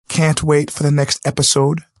can't wait for the next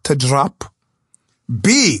episode to drop?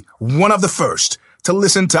 Be one of the first to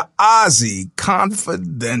listen to Ozzy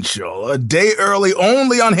Confidential a day early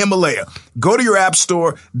only on Himalaya. Go to your app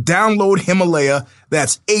store, download Himalaya,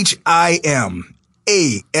 that's Himalaya,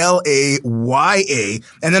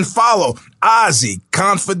 and then follow Ozzy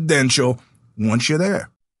Confidential once you're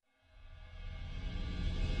there.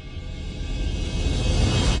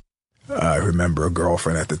 I remember a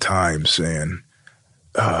girlfriend at the time saying,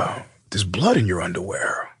 there's blood in your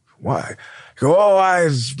underwear. Why? I go, oh, I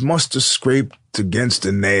must have scraped against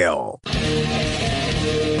a nail.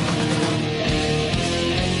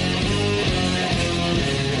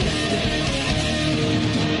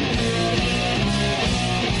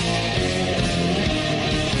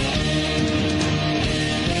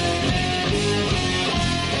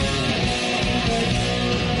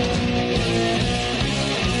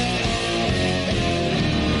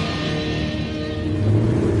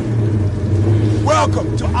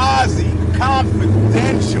 Welcome to Ozzy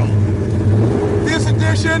Confidential. This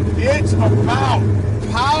edition, it's about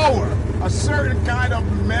power. A certain kind of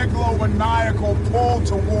megalomaniacal pull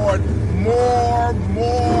toward more.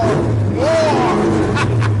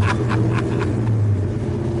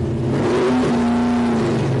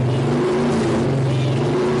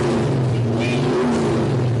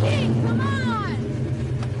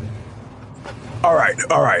 All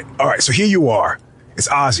right. So here you are. It's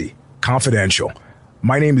Ozzy Confidential.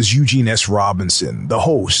 My name is Eugene S. Robinson, the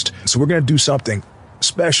host. So we're going to do something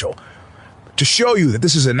special to show you that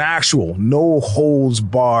this is an actual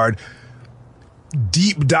no-holds-barred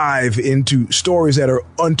deep dive into stories that are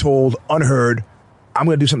untold, unheard. I'm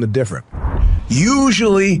going to do something different.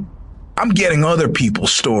 Usually, I'm getting other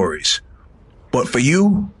people's stories. But for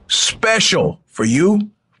you, special for you,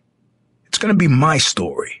 it's going to be my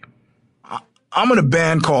story. I'm in a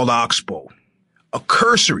band called Oxbow. A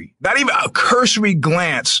cursory, not even a cursory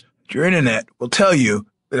glance at your internet will tell you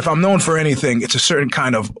that if I'm known for anything, it's a certain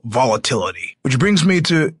kind of volatility. Which brings me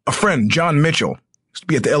to a friend, John Mitchell, used to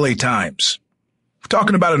be at the LA Times. We're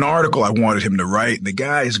talking about an article I wanted him to write, and the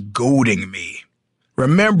guy is goading me.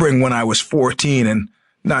 Remembering when I was 14 and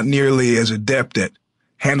not nearly as adept at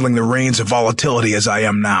handling the reins of volatility as I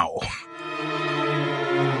am now.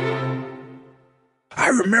 I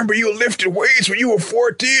remember you lifted weights when you were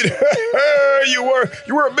 14. You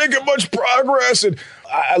weren't making much progress. And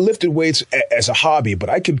I lifted weights as a hobby, but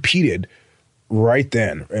I competed right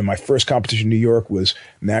then. And my first competition in New York was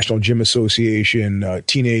National Gym Association,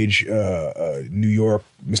 Teenage New York,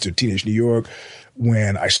 Mr. Teenage New York,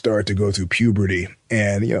 when I started to go through puberty.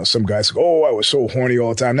 And, you know, some guys go, oh, I was so horny all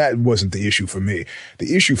the time. That wasn't the issue for me.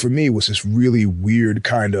 The issue for me was this really weird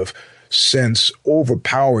kind of sense,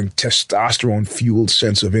 overpowering testosterone-fueled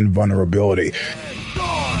sense of invulnerability.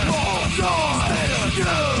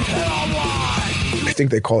 I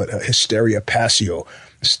think they call it hysteria passio.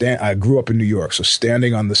 I grew up in New York, so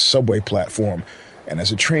standing on the subway platform, and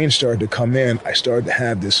as a train started to come in, I started to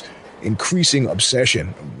have this increasing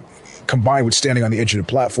obsession, combined with standing on the edge of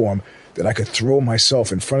the platform, that I could throw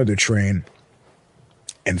myself in front of the train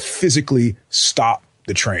and physically stop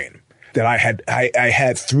the train. That I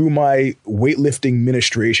had through my weightlifting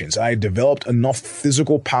ministrations, I had developed enough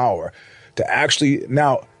physical power to actually,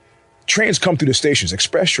 now trains come through the stations,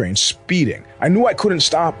 express trains, speeding. I knew I couldn't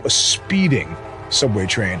stop a speeding subway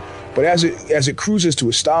train, but as it cruises to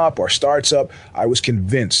a stop or starts up, I was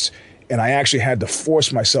convinced, and I actually had to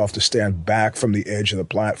force myself to stand back from the edge of the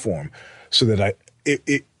platform so that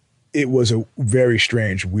it was a very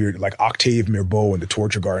strange, weird, like Octave Mirbeau in the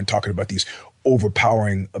Torture Garden talking about these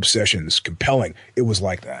overpowering obsessions, compelling. It was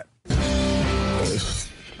like that.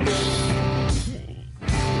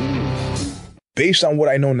 Based on what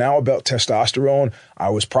I know now about testosterone,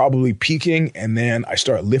 I was probably peaking, and then I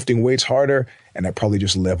started lifting weights harder, and I probably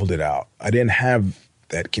just leveled it out. I didn't have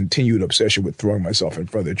that continued obsession with throwing myself in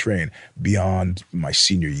front of the train beyond my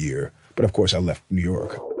senior year. But of course, I left New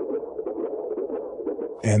York.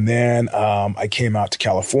 And then I came out to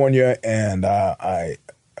California, and I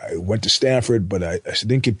went to Stanford, but I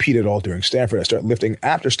didn't compete at all during Stanford. I started lifting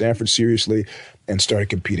after Stanford seriously and started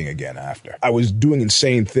competing again after. I was doing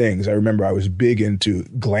insane things. I remember I was big into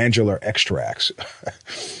glandular extracts.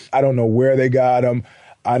 I don't know where they got them.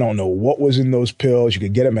 I don't know what was in those pills. You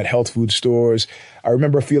could get them at health food stores. I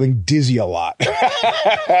remember feeling dizzy a lot.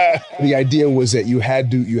 The idea was that you had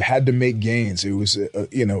to make gains. It was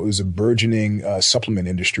a burgeoning supplement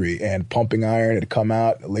industry, and pumping iron had come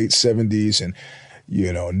out in the late 70s, and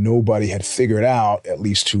You know, nobody had figured out, at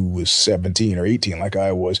least who was 17 or 18 like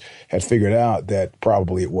I was, had figured out that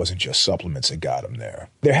probably it wasn't just supplements that got him there.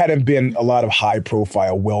 There hadn't been a lot of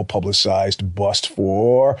high-profile, well-publicized bust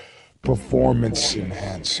for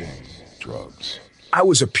performance-enhancing drugs. I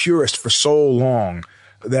was a purist for so long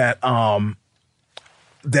that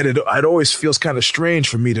it always feels kind of strange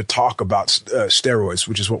for me to talk about steroids,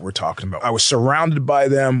 which is what we're talking about. I was surrounded by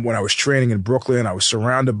them when I was training in Brooklyn. I was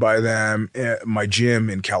surrounded by them at my gym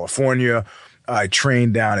in California. I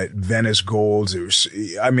trained down at Venice Golds.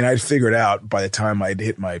 I figured out by the time I'd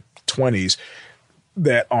hit my 20s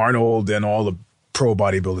that Arnold and all the pro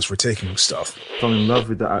bodybuilders were taking stuff. Fell in love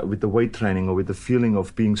with the weight training, or with the feeling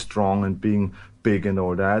of being strong and being big and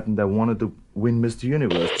all that, and I wanted to win Mr.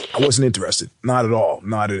 Universe. I wasn't interested, not at all,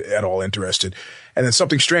 not at all interested. And then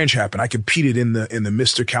something strange happened. I competed in the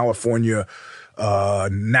Mr. California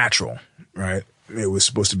Natural, right? It was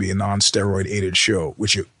supposed to be a non-steroid aided show,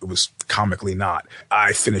 which it was comically not.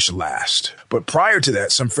 I finished last. But prior to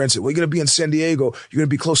that, some friends said, well, you're going to be in San Diego. You're going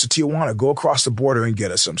to be close to Tijuana. Go across the border and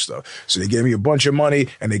get us some stuff. So they gave me a bunch of money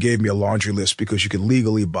and they gave me a laundry list because you could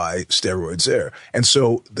legally buy steroids there. And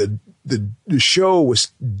so the show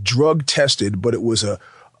was drug tested, but it was a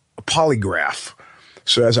polygraph.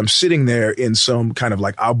 So as I'm sitting there in some kind of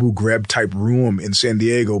like Abu Ghraib type room in San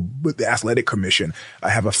Diego with the athletic commission, I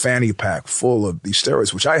have a fanny pack full of these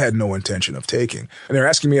steroids, which I had no intention of taking. And they're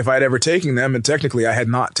asking me if I'd ever taken them. And technically I had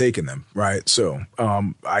not taken them. Right. So,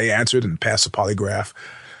 I answered and passed the polygraph.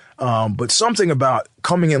 But something about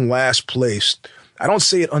coming in last place, I don't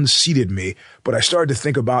say it unseated me, but I started to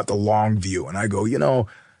think about the long view. And I go, you know,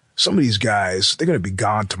 some of these guys, they're going to be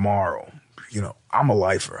gone tomorrow. You know, I'm a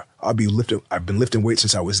lifer. I've been lifting weights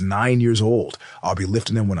since I was 9 years old. I'll be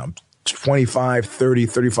lifting them when I'm 25, 30,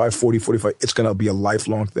 35, 40, 45. It's going to be a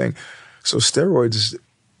lifelong thing. So steroids,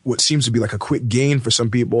 what seems to be like a quick gain for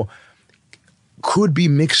some people, could be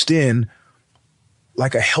mixed in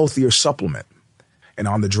like a healthier supplement. And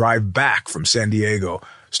on the drive back from San Diego,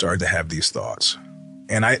 started to have these thoughts.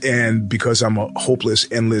 And because I'm a hopeless,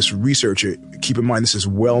 endless researcher, keep in mind this is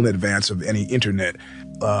well in advance of any internet.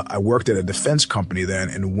 I worked at a defense company then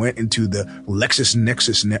and went into the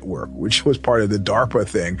LexisNexis network, which was part of the DARPA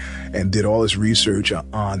thing, and did all this research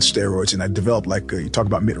on steroids. And I developed, like you talk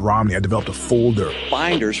about Mitt Romney, I developed a folder.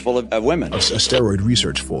 Binders full of women. A steroid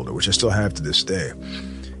research folder, which I still have to this day.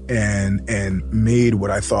 And made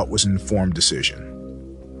what I thought was an informed decision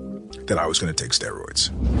that I was going to take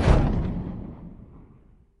steroids.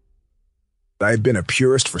 I had been a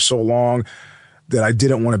purist for so long that I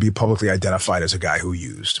didn't want to be publicly identified as a guy who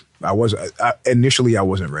used. Initially, I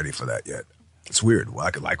wasn't ready for that yet. It's weird.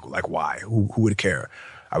 Like why? Who would care?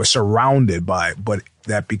 I was surrounded by, but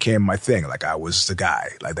that became my thing. Like I was the guy,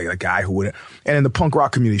 like the guy who wouldn't. And in the punk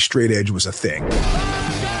rock community, straight edge was a thing.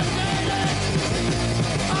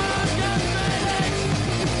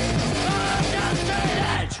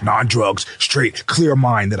 Non-drugs, straight, clear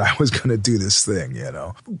mind that I was going to do this thing, you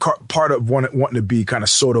know. Part of wanting to be kind of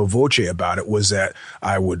sotto voce about it was that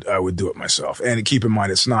I would do it myself. And keep in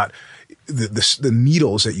mind, it's not the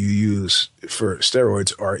needles that you use for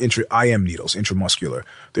steroids are IM needles, intramuscular.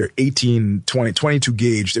 They're 18, 20, 22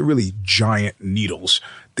 gauge. They're really giant needles.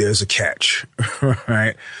 There's a catch,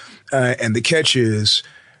 right? And the catch is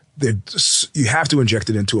that you have to inject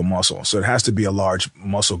it into a muscle. So it has to be a large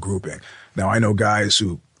muscle grouping. Now, I know guys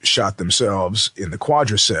who shot themselves in the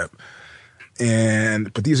quadricep,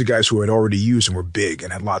 but these are guys who had already used and were big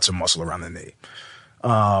and had lots of muscle around the knee.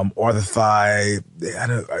 Or the thigh,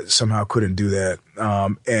 I somehow couldn't do that.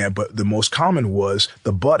 But the most common was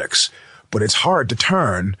the buttocks. But it's hard to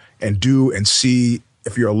turn and do and see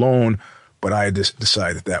if you're alone. But I just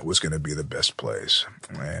decided that was going to be the best place.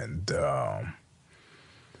 And I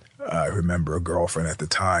remember a girlfriend at the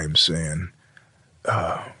time saying,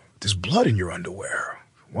 there's blood in your underwear.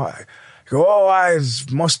 Why? I go, I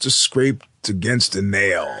must have scraped against a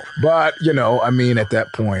nail. But, you know, I mean, at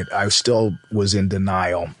that point, I still was in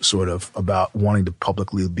denial, sort of, about wanting to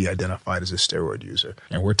publicly be identified as a steroid user.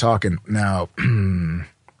 And we're talking now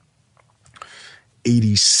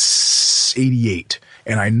 88.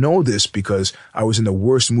 And I know this because I was in the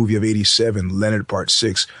worst movie of 87, Leonard Part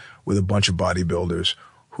 6, with a bunch of bodybuilders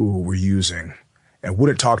who were using and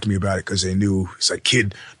wouldn't talk to me about it because they knew, it's like,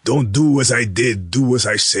 kid, don't do as I did, do as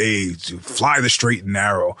I say, fly the straight and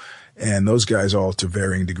narrow. And those guys all, to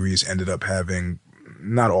varying degrees, ended up having,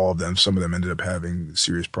 not all of them, some of them ended up having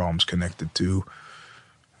serious problems connected to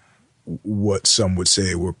what some would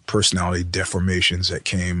say were personality deformations that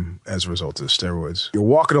came as a result of steroids. You're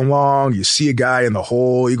walking along, you see a guy in the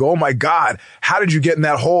hole, you go, oh my God, how did you get in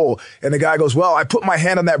that hole? And the guy goes, well, I put my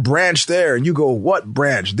hand on that branch there. And you go, what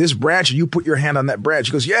branch? This branch? And you put your hand on that branch.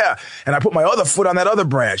 He goes, yeah. And I put my other foot on that other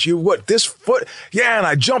branch. You, what, this foot? Yeah. And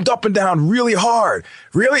I jumped up and down really hard.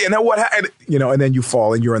 Really? And then what happened? You know, and then you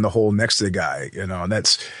fall and you're in the hole next to the guy, you know, and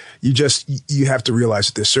that's, you have to realize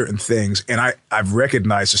that there's certain things. And I've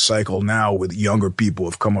recognized a cycle now with younger people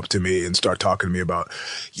who have come up to me and start talking to me about,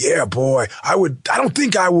 yeah, boy, I don't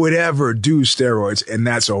think I would ever do steroids. And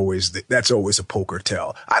that's always a poker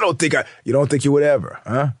tell. You don't think you would ever,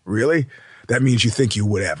 huh? Really? That means you think you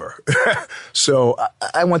would ever. So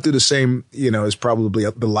I went through the same, you know, as probably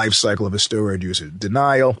the life cycle of a steroid user.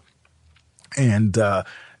 Denial and,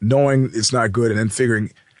 knowing it's not good and then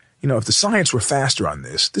figuring, you know, if the science were faster on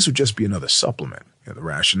this would just be another supplement. You know, the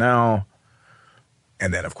rationale,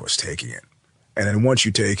 and then, of course, taking it. And then once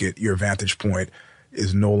you take it, your vantage point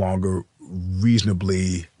is no longer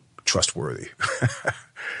reasonably trustworthy.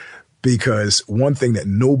 Because one thing that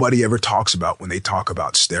nobody ever talks about when they talk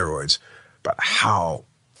about steroids, about how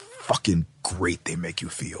fucking great they make you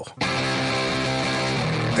feel.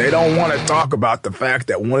 They don't want to talk about the fact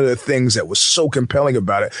that one of the things that was so compelling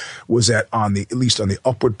about it was that at least on the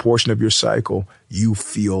upward portion of your cycle, you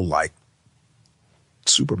feel like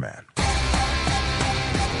Superman.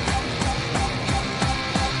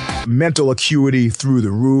 Mental acuity through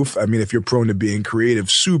the roof. I mean, if you're prone to being creative,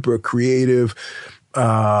 super creative,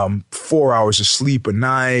 4 hours of sleep a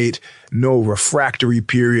night, no refractory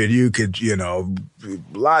period. You could, you know,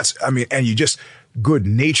 and you just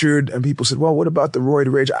good-natured. And people said, well, what about the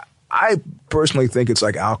roid rage? I personally think it's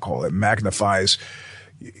like alcohol. It magnifies,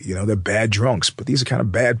 you know, they're bad drunks, but these are kind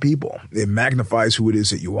of bad people. It magnifies who it is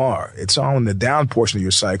that you are. It's all in the down portion of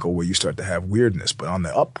your cycle where you start to have weirdness, but on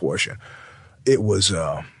the up portion, it was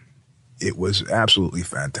absolutely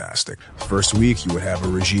fantastic. First week, you would have a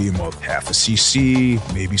regime of half a cc,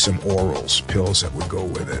 maybe some orals, pills that would go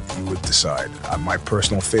with it. You would decide. My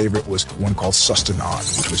personal favorite was one called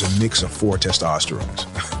Sustanon, which was a mix of 4 testosterones.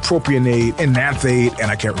 Propionate, enanthate,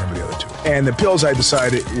 and I can't remember the other 2. And the pills I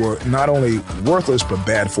decided were not only worthless, but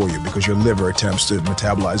bad for you because your liver attempts to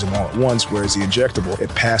metabolize them all at once, whereas the injectable,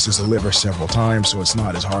 it passes the liver several times, so it's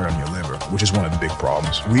not as hard on your liver, which is one of the big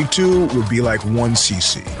problems. Week 2 would be like 1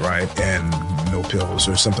 cc, right? And no pills,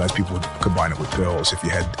 or sometimes people would combine it with pills if you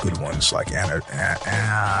had good ones, like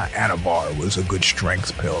Anavar was a good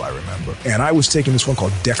strength pill, I remember. And I was taking this one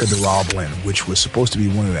called Decaderoblin, which was supposed to be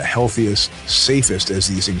one of the healthiest, safest, as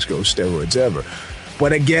these things go, steroids ever.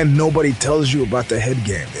 But again, nobody tells you about the head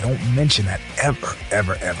game. They don't mention that ever,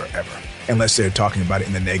 ever, ever, ever. Unless they're talking about it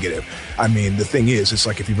in the negative. I mean, the thing is, it's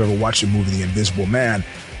like if you've ever watched the movie The Invisible Man,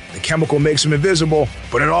 the chemical makes him invisible,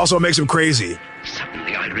 but it also makes him crazy.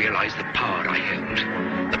 Suddenly I realized the power I held.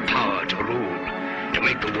 The power to rule. To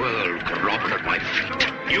make the world grovel at my feet.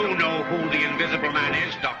 You know who the Invisible Man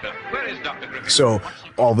is, Doctor. Where is Dr. Griffin? So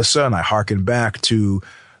all of a sudden I hearkened back to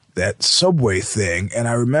that Subway thing, and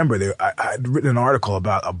I remember I'd written an article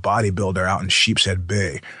about a bodybuilder out in Sheepshead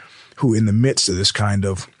Bay who, in the midst of this kind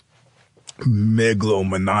of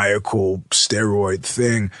megalomaniacal steroid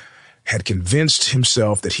thing, had convinced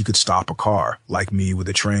himself that he could stop a car, like me with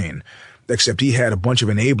a train. Except he had a bunch of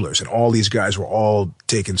enablers, and all these guys were all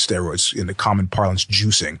taking steroids, in the common parlance,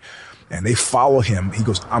 juicing. And they follow him. He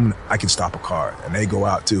goes, I can stop a car. And they go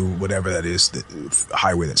out to whatever that is, the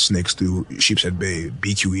highway that snakes through Sheepshead Bay,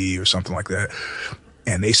 BQE or something like that.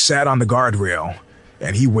 And they sat on the guardrail,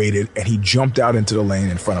 and he waited, and he jumped out into the lane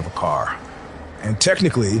in front of a car. And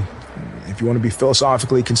technically, if you want to be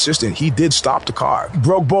philosophically consistent, he did stop the car.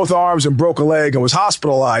 Broke both arms and broke a leg and was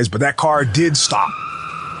hospitalized, but that car did stop.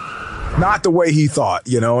 Not the way he thought,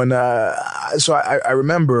 you know. And so I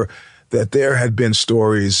remember that there had been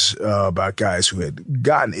stories about guys who had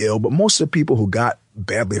gotten ill, but most of the people who got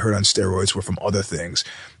badly hurt on steroids were from other things.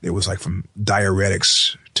 It was like from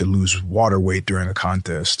diuretics to lose water weight during a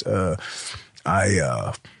contest. And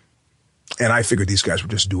I figured these guys were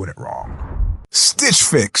just doing it wrong. Stitch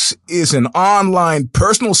Fix is an online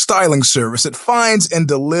personal styling service that finds and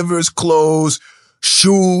delivers clothes,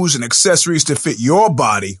 shoes, and accessories to fit your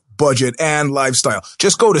body, budget, and lifestyle.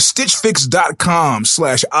 Just go to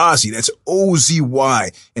stitchfix.com/Ozzy, that's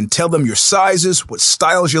OZY, and tell them your sizes, what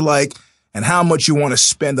styles you like, and how much you want to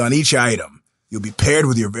spend on each item. You'll be paired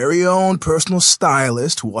with your very own personal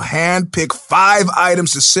stylist who will handpick 5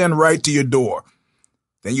 items to send right to your door.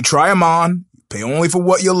 Then you try them on, pay only for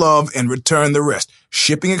what you love, and return the rest.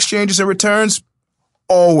 Shipping, exchanges, and returns,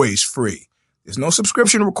 always free. There's no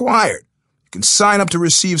subscription required. You can sign up to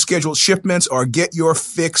receive scheduled shipments or get your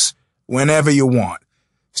fix whenever you want.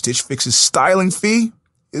 Stitch Fix's styling fee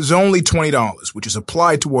is only $20, which is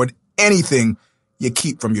applied toward anything you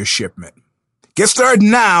keep from your shipment. Get started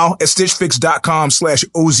now at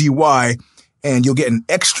stitchfix.com/OZY, and you'll get an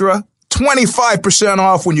extra 25%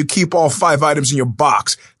 off when you keep all 5 items in your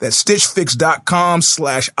box. That's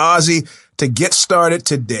stitchfix.com/Ozzy to get started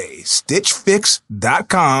today.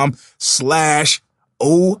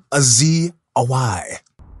 stitchfix.com/OZY.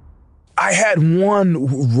 I had one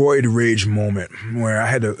roid rage moment where I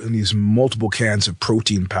had these multiple cans of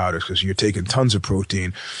protein powders because you're taking tons of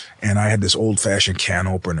protein, and I had this old-fashioned can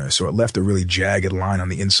opener, so it left a really jagged line on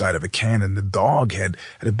the inside of a can, and the dog had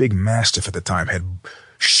a big mastiff at the time, had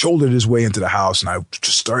shouldered his way into the house, and I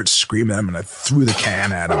just started screaming at him, and I threw the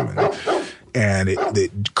can at him, and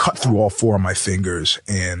it cut through all 4 of my fingers,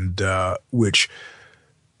 and which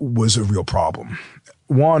was a real problem.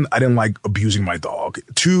 1, I didn't like abusing my dog.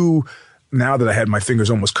 2, now that I had my fingers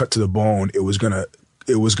almost cut to the bone, it was gonna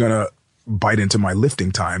bite into my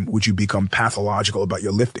lifting time, which you become pathological about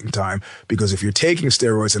your lifting time, because if you're taking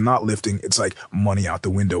steroids and not lifting, it's like money out the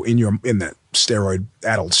window in that steroid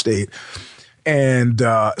addled state. And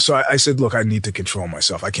so I said, look, I need to control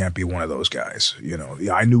myself. I can't be one of those guys. You know,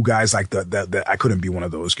 I knew guys like that I couldn't be one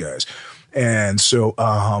of those guys. And so,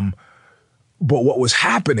 but what was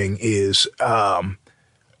happening is,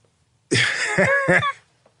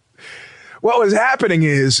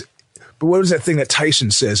 what is that thing that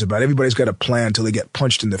Tyson says about everybody's got a plan until they get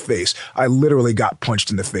punched in the face? I literally got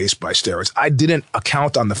punched in the face by steroids. I didn't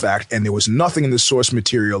account on the fact, and there was nothing in the source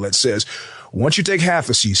material that says once you take half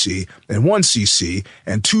a cc and 1 cc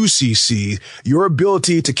and 2 cc, your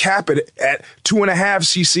ability to cap it at 2.5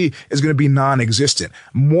 cc is going to be non-existent.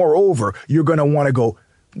 Moreover, you're going to want to go,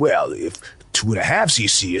 well, if 2.5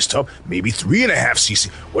 cc is tough, maybe 3.5 cc.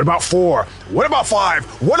 What about 4? What about 5?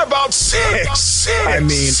 What about 6? I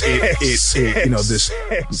mean, you know, this,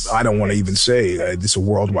 I don't want to even say this is a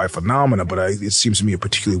worldwide phenomenon, but it seems to me a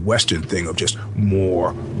particularly Western thing of just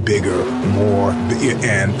more, bigger, more.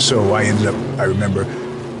 And so I remember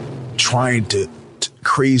trying to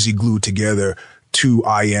crazy glue together 2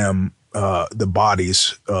 IM the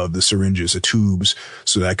bodies of the syringes, the tubes,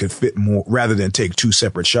 so that I could fit more, rather than take 2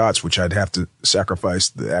 separate shots, which I'd have to sacrifice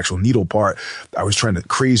the actual needle part. I was trying to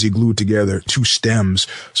crazy glue together 2 stems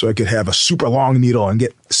so I could have a super long needle and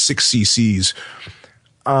get 6 cc's.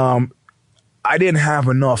 I didn't have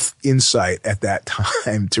enough insight at that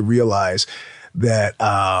time to realize that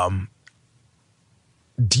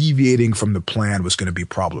deviating from the plan was going to be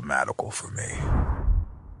problematical for me.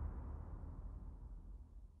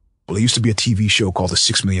 Well, there used to be a TV show called The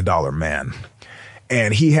 $6 Million Man,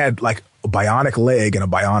 and he had like a bionic leg and a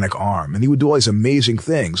bionic arm, and he would do all these amazing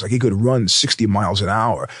things. Like he could run 60 miles an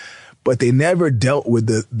hour, but they never dealt with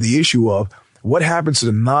the issue of what happens to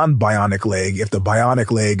the non-bionic leg if the bionic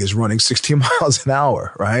leg is running 60 miles an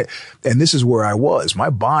hour, right? And this is where I was. My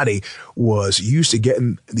body was used to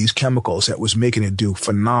getting these chemicals that was making it do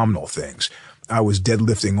phenomenal things. I was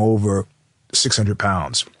deadlifting over 600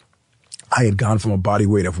 pounds. I had gone from a body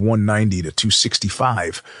weight of 190 to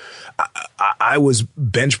 265. I was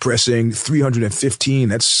bench pressing 315.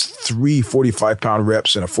 That's 3 45-pound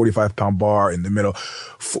reps and a 45-pound bar in the middle.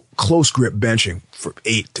 Close grip benching for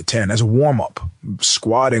 8 to 10 as a warm-up,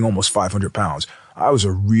 squatting almost 500 pounds. I was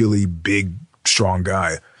a really big, strong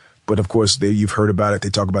guy. But of course, you've heard about it. They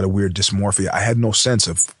talk about a weird dysmorphia. I had no sense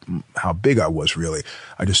of how big I was, really.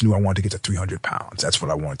 I just knew I wanted to get to 300 pounds. That's what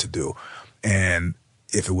I wanted to do. And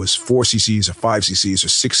if it was 4 cc's or 5 cc's or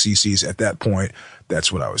 6 cc's at that point,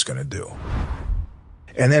 that's what I was going to do.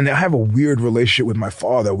 And then I have a weird relationship with my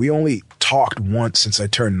father. We only talked once since I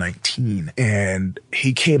turned 19, and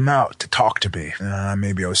he came out to talk to me.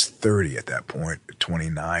 Maybe I was 30 at that point,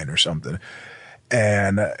 29 or something.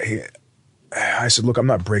 And I said, look, I'm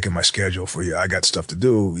not breaking my schedule for you. I got stuff to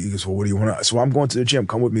do. He goes, well, what do you want to? So I'm going to the gym.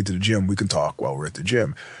 Come with me to the gym. We can talk while we're at the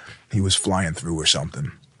gym. He was flying through or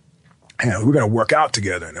something. And we were going to work out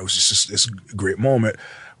together. And it was just this great moment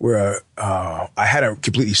where I hadn't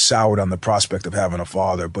completely soured on the prospect of having a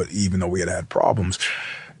father, but even though we had problems.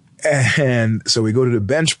 And so we go to the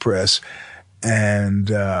bench press,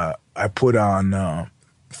 and I put on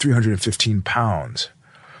 315 pounds.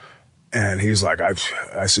 And he's like, I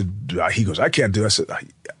said, he goes, I can't do it. I said,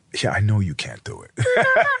 yeah, I know you can't do it.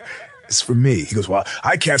 It's for me. He goes, well,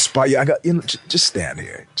 I can't spot you. I got, just stand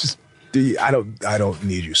here. I don't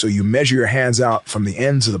need you. So you measure your hands out from the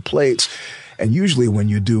ends of the plates. And usually when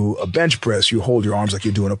you do a bench press, you hold your arms like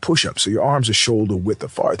you're doing a push-up. So your arms are shoulder width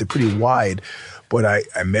apart. They're pretty wide, but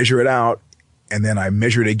I measure it out, and then I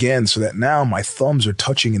measure it again so that now my thumbs are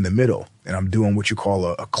touching in the middle, and I'm doing what you call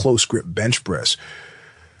a close grip bench press.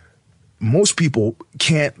 most people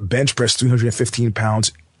can't bench press 315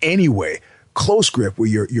 pounds anyway. Close grip, where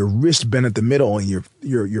your wrist bent at the middle and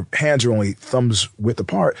your hands are only thumbs width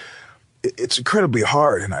apart. It's incredibly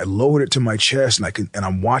hard. And I lowered it to my chest, and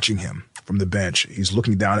I'm watching him from the bench. He's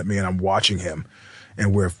looking down at me, and I'm watching him,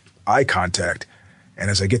 and we're eye contact. And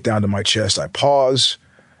as I get down to my chest, I pause,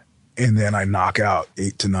 and then I knock out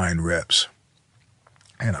 8 to 9 reps.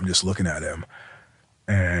 And I'm just looking at him.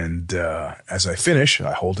 And as I finish,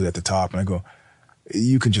 I hold it at the top, and I go,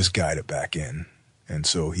 "You can just guide it back in." And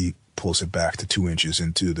so he pulls it back to 2 inches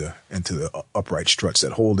into the upright struts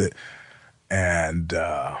that hold it. And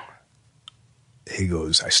he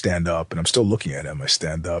goes, I stand up, and I'm still looking at him. I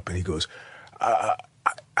stand up, and he goes,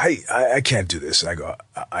 I can't do this. And I go,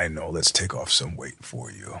 I know, let's take off some weight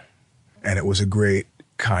for you. And it was a great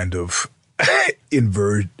kind of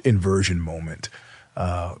inversion moment.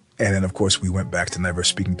 And then, of course, we went back to never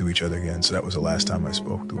speaking to each other again. So that was the last time I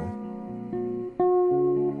spoke to him.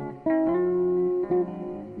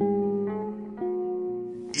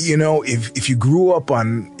 You know, if you grew up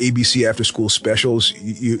on ABC after school specials,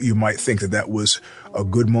 you might think that was a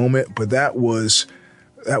good moment, but that was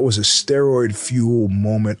a steroid fuel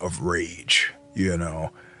moment of rage, you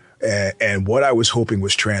know. And what I was hoping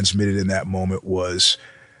was transmitted in that moment was,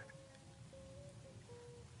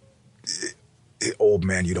 old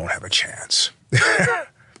man, you don't have a chance,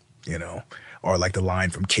 you know. Or like the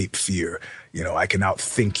line from Cape Fear, you know, I can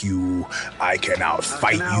outthink you, I can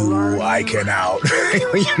outfight you, I can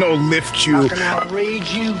lift you. I can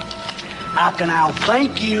outrage you, I can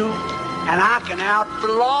outthink you, and I can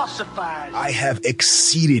outphilosophize you. I have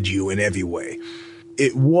exceeded you in every way.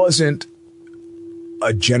 It wasn't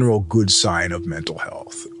a general good sign of mental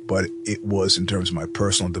health, but it was, in terms of my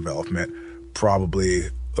personal development,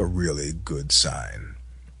 probably a really good sign.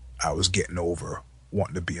 I was getting over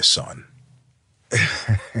wanting to be a son.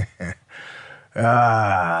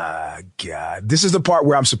 God. This is the part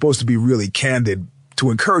where I'm supposed to be really candid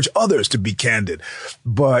to encourage others to be candid.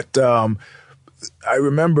 But I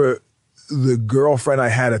remember the girlfriend I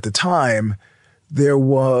had at the time, there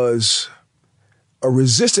was a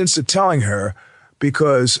resistance to telling her,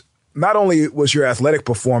 because not only was your athletic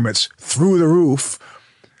performance through the roof,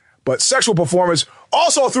 but sexual performance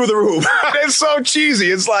also through the roof. It's so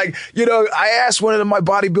cheesy. It's like, you know, I asked one of my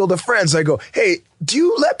bodybuilder friends, I go, "Hey, do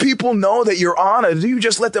you let people know that you're on, or do you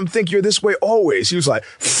just let them think you're this way always?" He was like,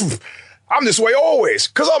 "I'm this way always,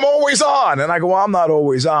 because I'm always on." And I go, "Well, I'm not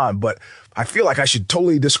always on, but I feel like I should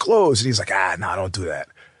totally disclose." And he's like, "No, don't do that."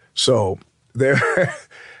 So there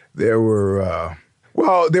were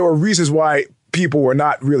reasons why people were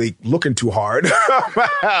not really looking too hard.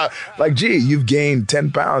 Like, gee, you've gained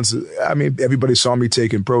 10 pounds. I mean, everybody saw me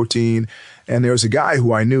taking protein. And there was a guy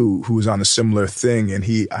who I knew who was on a similar thing. And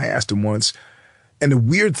I asked him once, and the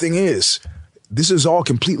weird thing is, this is all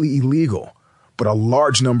completely illegal, but a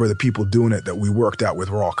large number of the people doing it that we worked out with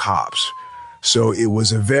were all cops. So it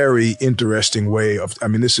was a very interesting way of, I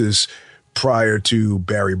mean, this is prior to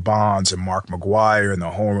Barry Bonds and Mark McGwire and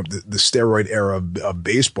the steroid era of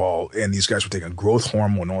baseball. And these guys were taking growth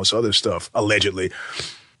hormone and all this other stuff, allegedly.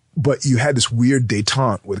 But you had this weird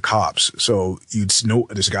detente with cops. So you'd know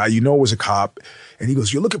this guy, was a cop, and he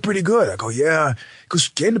goes, "You're looking pretty good." I go, "Yeah." He goes,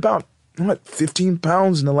 "Gained about, 15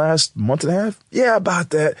 pounds in the last month and a half?" "Yeah,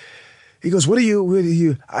 about that." He goes, what are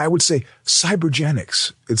you? I would say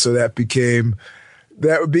cybergenics. And so that became,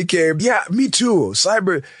 yeah, me too.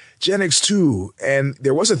 Cybergenics too. And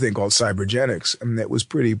there was a thing called cybergenics. I mean, that was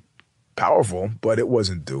pretty powerful, but it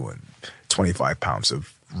wasn't doing 25 pounds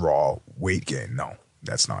of raw weight gain. No,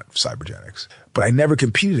 that's not cybergenics. But I never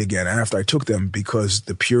competed again after I took them, because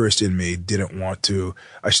the purist in me didn't want to.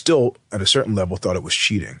 I still, at a certain level, thought it was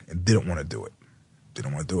cheating and didn't want to do it.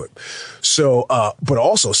 So, but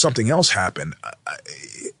also something else happened.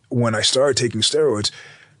 When I started taking steroids,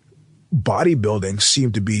 bodybuilding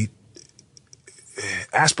seemed to be,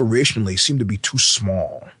 aspirationally, seemed to be too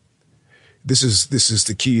small. This is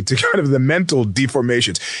the key to kind of the mental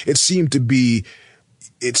deformations. It seemed to be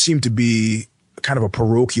kind of a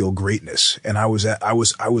parochial greatness. And I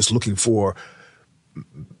was looking for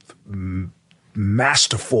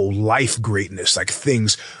masterful life greatness, like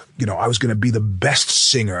things, I was going to be the best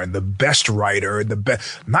singer and the best writer and the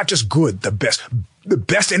best, not just good, the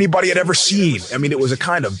best anybody had ever seen. I mean, it was a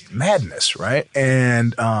kind of madness, right?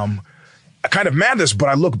 And, a kind of madness, but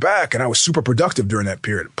I look back and I was super productive during that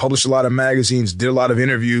period. Published a lot of magazines, did a lot of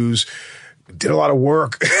interviews, did a lot of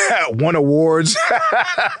work, won awards,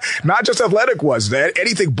 not just athletic ones,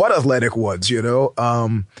 anything but athletic ones,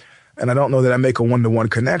 And I don't know that I make a one-to-one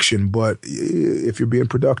connection, but if you're being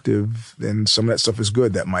productive, then some of that stuff is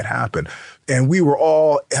good. That might happen. And we were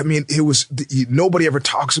all, I mean, nobody ever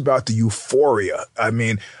talks about the euphoria. I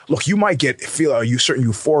mean, look, you might feel a certain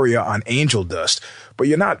euphoria on angel dust, but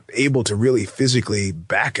you're not able to really physically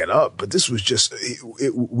back it up. But this was just,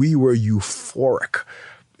 we were euphoric.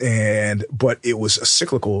 But it was a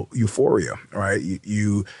cyclical euphoria, right?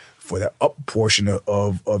 You for that up portion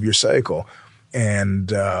of your cycle. And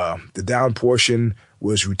the down portion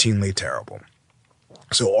was routinely terrible.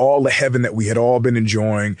 So all the heaven that we had all been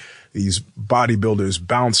enjoying, these bodybuilders,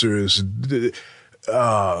 bouncers,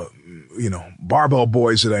 barbell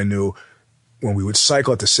boys that I knew, when we would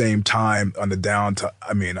cycle at the same time on the down,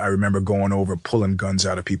 I remember going over, pulling guns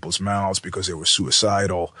out of people's mouths because they were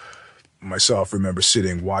suicidal. Myself remember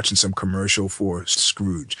sitting watching some commercial for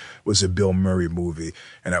Scrooge. It was a Bill Murray movie.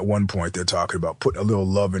 And at one point they're talking about putting a little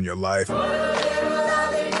love in your life.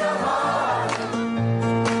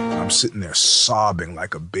 I'm sitting there sobbing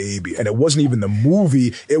like a baby. And it wasn't even the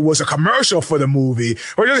movie. It was a commercial for the movie.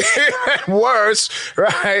 Which is even worse,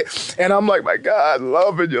 right? And I'm like, my God,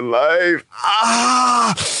 love in your life.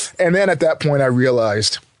 And then at that point I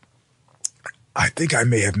realized I think I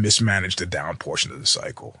may have mismanaged the down portion of the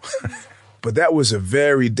cycle. But that was a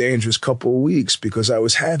very dangerous couple of weeks because I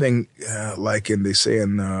was having, they say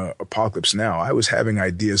in Apocalypse Now, I was having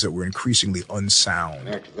ideas that were increasingly unsound.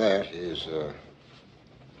 After that is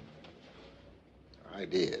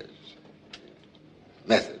ideas,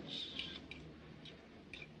 methods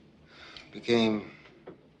became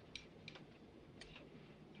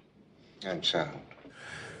unsound.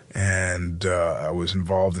 And I was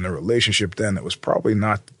involved in a relationship then that was probably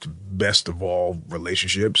not the best of all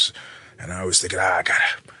relationships. And I was thinking, I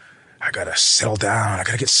gotta settle down. I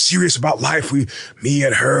gotta get serious about life. Me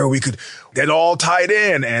and her, that all tied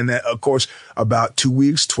in. And of course, about 2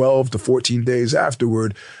 weeks, 12 to 14 days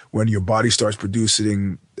afterward, when your body starts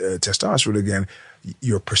producing testosterone again,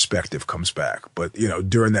 your perspective comes back. But,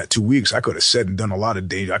 during that 2 weeks, I could have said and done a lot of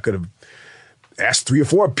danger. I could have asked 3 or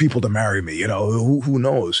 4 people to marry me. Who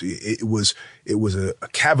knows? It was a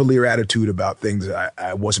cavalier attitude about things that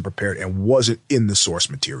I wasn't prepared and wasn't in the source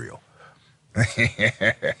material.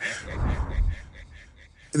 The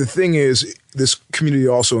thing is, this community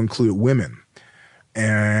also included women,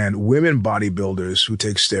 and women bodybuilders who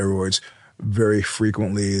take steroids, very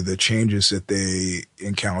frequently the changes that they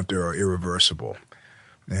encounter are irreversible.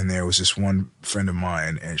 And there was this one friend of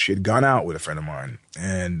mine, and she had gone out with a friend of mine,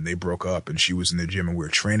 and they broke up, and she was in the gym, and we were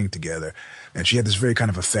training together. And she had this very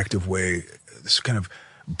kind of effective way, this kind of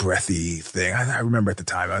breathy thing. I remember at the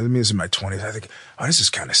time, it was in my 20s, I think, this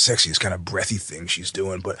is kind of sexy, this kind of breathy thing she's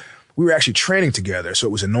doing. But we were actually training together, so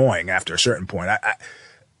it was annoying after a certain point.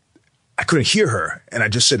 I couldn't hear her, and I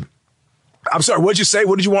just said, I'm sorry, what'd you say?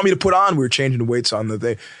 What did you want me to put on? We were changing the weights on the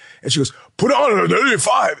thing. And she goes, put on an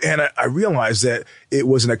 85. And I realized that it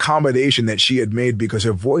was an accommodation that she had made because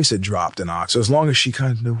her voice had dropped an octave. So as long as she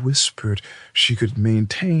kind of whispered, she could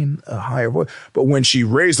maintain a higher voice. But when she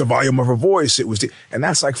raised the volume of her voice, it was, and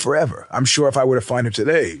that's like forever. I'm sure if I were to find her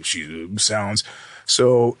today, she sounds.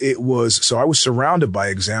 So I was surrounded by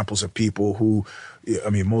examples of people who,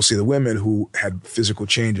 mostly the women who had physical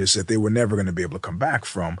changes that they were never going to be able to come back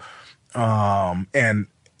from.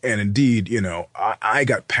 And indeed, I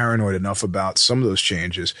got paranoid enough about some of those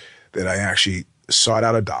changes that I actually sought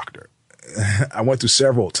out a doctor. I went through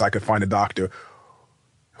several till I could find a doctor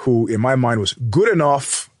who, in my mind, was good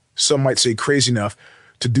enough, some might say crazy enough,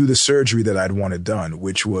 to do the surgery that I'd wanted done,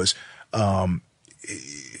 which was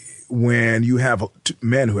when you have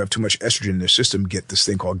men who have too much estrogen in their system get this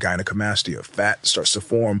thing called gynecomastia. Fat starts to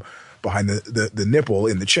form behind the nipple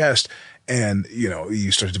in the chest, and, you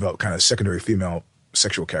start to develop kind of secondary female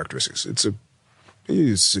sexual characteristics. It's a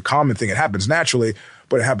common thing. It happens naturally,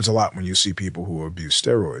 but it happens a lot when you see people who abuse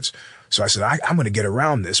steroids. So I said, I'm going to get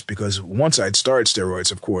around this, because once I'd started steroids,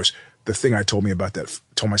 of course, the thing I told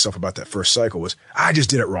myself about that first cycle was, I just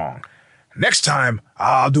did it wrong. Next time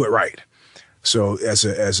I'll do it right. So as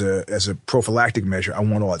a prophylactic measure, I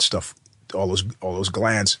want all that stuff, all those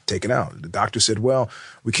glands taken out. The doctor said, well,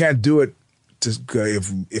 we can't do it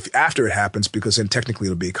if after it happens, because then technically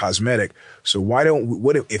it'll be cosmetic. So what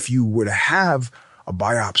if you were to have a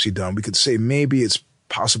biopsy done, we could say maybe it's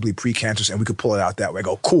possibly precancerous and we could pull it out that way. I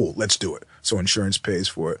go, cool, let's do it. So insurance pays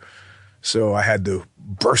for it. So I had to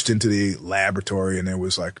burst into the laboratory, and it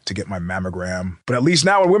was like to get my mammogram. But at least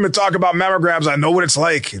now when women talk about mammograms, I know what it's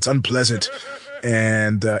like. It's unpleasant.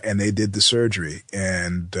 And they did the surgery,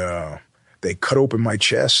 and they cut open my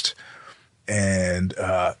chest. and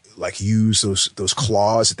like use those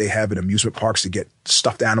claws that they have in amusement parks to get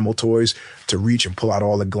stuffed animal toys, to reach and pull out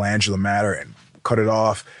all the glandular matter and cut it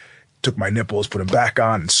off. Took my nipples, put them back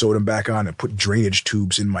on, and sewed them back on, and put drainage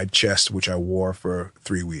tubes in my chest, which I wore for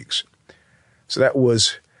 3 weeks. So that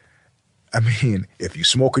was, I mean, if you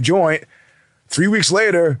smoke a joint, 3 weeks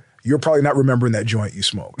later, you're probably not remembering that joint you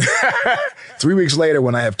smoked. 3 weeks later,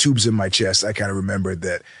 when I have tubes in my chest, I kind of remembered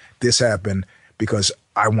that this happened because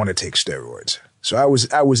I want to take steroids. So I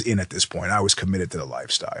was in at this point. I was committed to the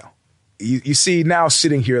lifestyle. You see, now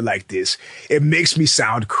sitting here like this, it makes me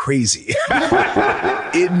sound crazy.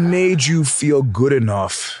 It made you feel good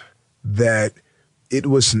enough that it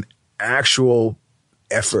was an actual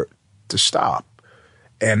effort to stop.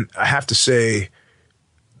 And I have to say,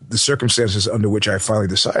 the circumstances under which I finally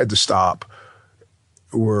decided to stop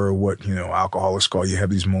were what, alcoholics call, you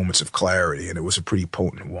have these moments of clarity, and it was a pretty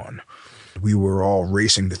potent one. We were all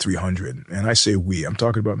racing the 300. And I say we, I'm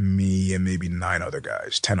talking about me and maybe 9 other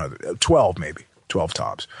guys, 12 maybe, 12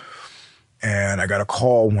 tops. And I got a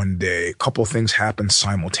call one day. A couple of things happened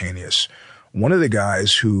simultaneous. One of the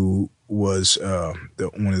guys who was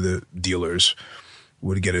one of the dealers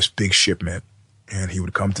would get a big shipment, and he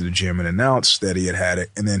would come to the gym and announce that he had it.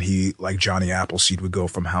 And then he, like Johnny Appleseed, would go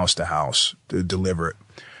from house to house to deliver it.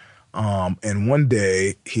 And one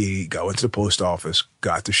day he went to the post office,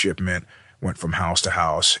 got the shipment, went from house to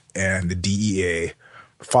house, and the DEA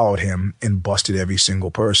followed him and busted every single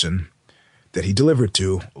person that he delivered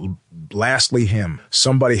to. Lastly, him.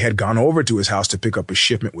 Somebody had gone over to his house to pick up a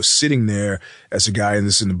shipment, was sitting there as a guy in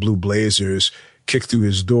the blue blazers, kicked through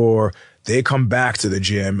his door. They come back to the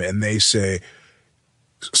gym and they say,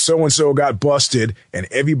 so-and-so got busted, and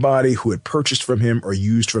everybody who had purchased from him or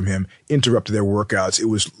used from him interrupted their workouts. It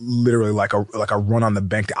was literally like a run on the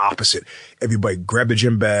bank, the opposite. Everybody grabbed the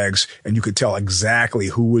gym bags, and you could tell exactly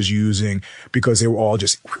who was using because they were all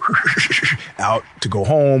just out to go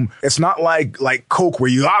home. It's not like Coke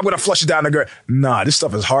where I'm going to flush it down the gutter. Nah, this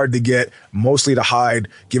stuff is hard to get, mostly to hide,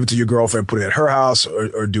 give it to your girlfriend, put it at her house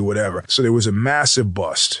or do whatever. So there was a massive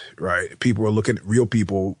bust, right? People were looking, real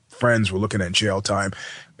people, friends were looking at jail time.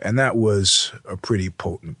 And that was a pretty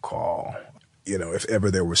potent call. If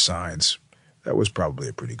ever there were signs, that was probably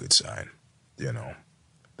a pretty good sign.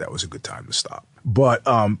 That was a good time to stop. But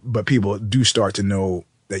people do start to know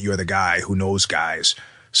that you're the guy who knows guys.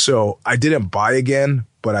 So I didn't buy again,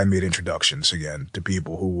 but I made introductions again to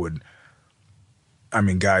people who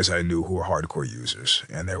guys I knew who were hardcore users,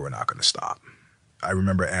 and they were not going to stop. I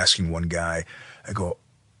remember asking one guy,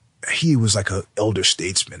 he was like an elder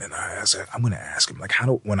statesman, and I was like, I'm going to ask him,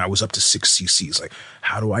 when I was up to 6 cc's,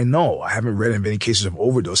 how do I know? I haven't read of any cases of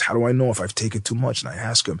overdose. How do I know if I've taken too much? And I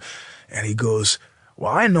ask him, and he goes,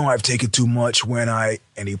 well, I know I've taken too much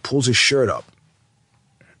and he pulls his shirt up.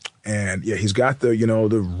 And yeah, he's got the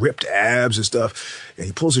ripped abs and stuff, and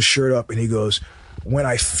he pulls his shirt up and he goes, when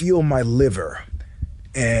I feel my liver,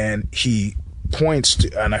 and he points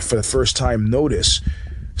to, and I, for the first time, notice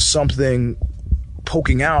something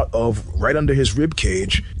poking out of right under his rib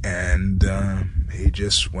cage, and he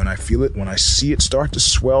just, when I feel it, when I see it start to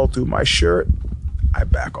swell through my shirt, I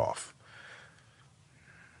back off.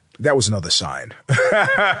 That was another sign.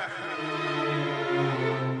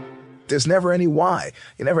 There's never any why.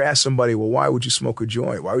 You never ask somebody, well, why would you smoke a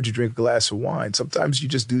joint? Why would you drink a glass of wine? Sometimes you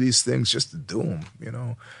just do these things just to do them,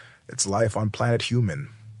 It's life on planet human.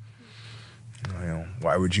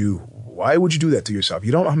 Why would you do that to yourself?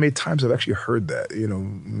 You don't know how many times I've actually heard that,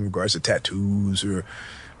 in regards to tattoos, or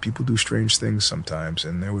people do strange things sometimes,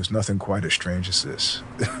 and there was nothing quite as strange as this.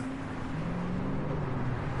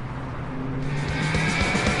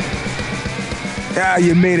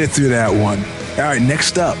 You made it through that one. All right,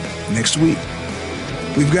 next week,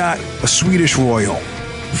 we've got a Swedish royal,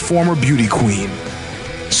 former beauty queen,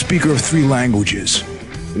 speaker of 3 languages,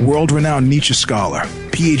 world-renowned Nietzsche scholar,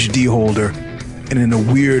 PhD holder, and in a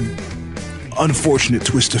weird, unfortunate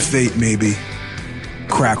twist of fate, maybe,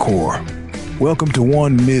 crack whore. Welcome to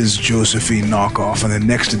one Ms. Josephine knockoff on the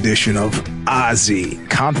next edition of Ozzy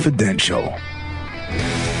Confidential.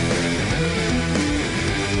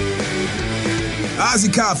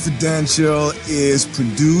 Ozzy Confidential is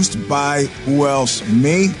produced by who else?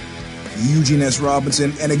 Me, Eugene S.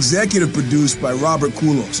 Robinson, and executive produced by Robert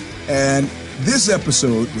Kulos. And this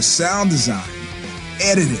episode was sound designed,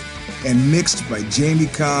 edited, and mixed by Jamie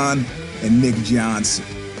Kahn and Nick Johnson.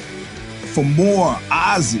 For more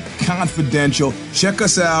Ozzy Confidential, check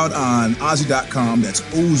us out on Ozzy.com. That's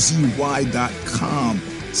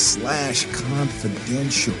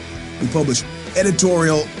OZY.com/confidential. We publish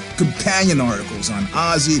editorial companion articles on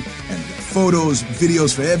Ozzy and photos,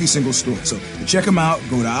 videos for every single story. So to check them out,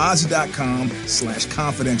 go to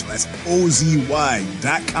Ozzy.com/confidential. That's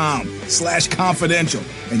OZY.com/confidential.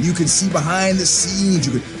 And you can see behind the scenes.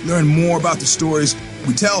 You can learn more about the stories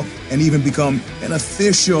we tell and even become an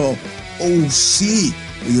official OC.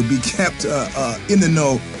 You'll be kept in the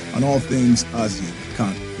know on all things Ozzy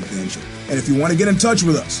Confidential. And if you want to get in touch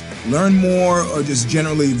with us, learn more, or just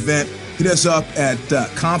generally vent, hit us up at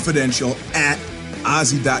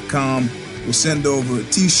confidential@Ozzy.com. We'll send over a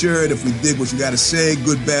t-shirt if we dig what you got to say,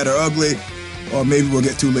 good, bad, or ugly. Or maybe we'll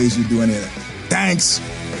get too lazy to do any of that. Thanks.